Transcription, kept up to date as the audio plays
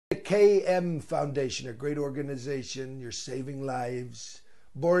KM Foundation, a great organization. You're saving lives.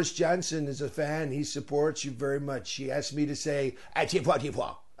 Boris Johnson is a fan. He supports you very much. He asked me to say, I support the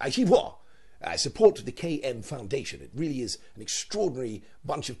KM Foundation. It really is an extraordinary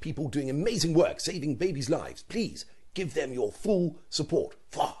bunch of people doing amazing work, saving babies' lives. Please give them your full support.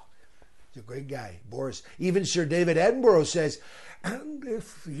 He's a great guy, Boris. Even Sir David Attenborough says, and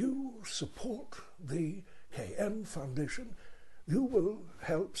if you support the KM Foundation, you will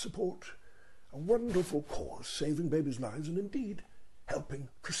help support a wonderful cause, saving babies' lives, and indeed helping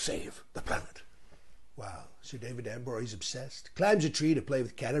to save the planet. Wow, Sir David Attenborough, he's obsessed. Climbs a tree to play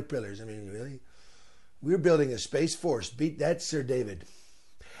with caterpillars. I mean, really? We're building a space force. Beat that, Sir David.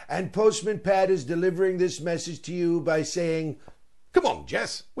 And Postman Pat is delivering this message to you by saying, come on,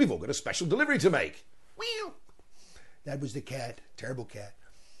 Jess, we've all got a special delivery to make. Wheel. That was the cat. Terrible cat.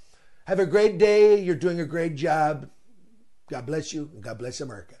 Have a great day. You're doing a great job. God bless you, and God bless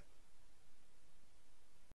America.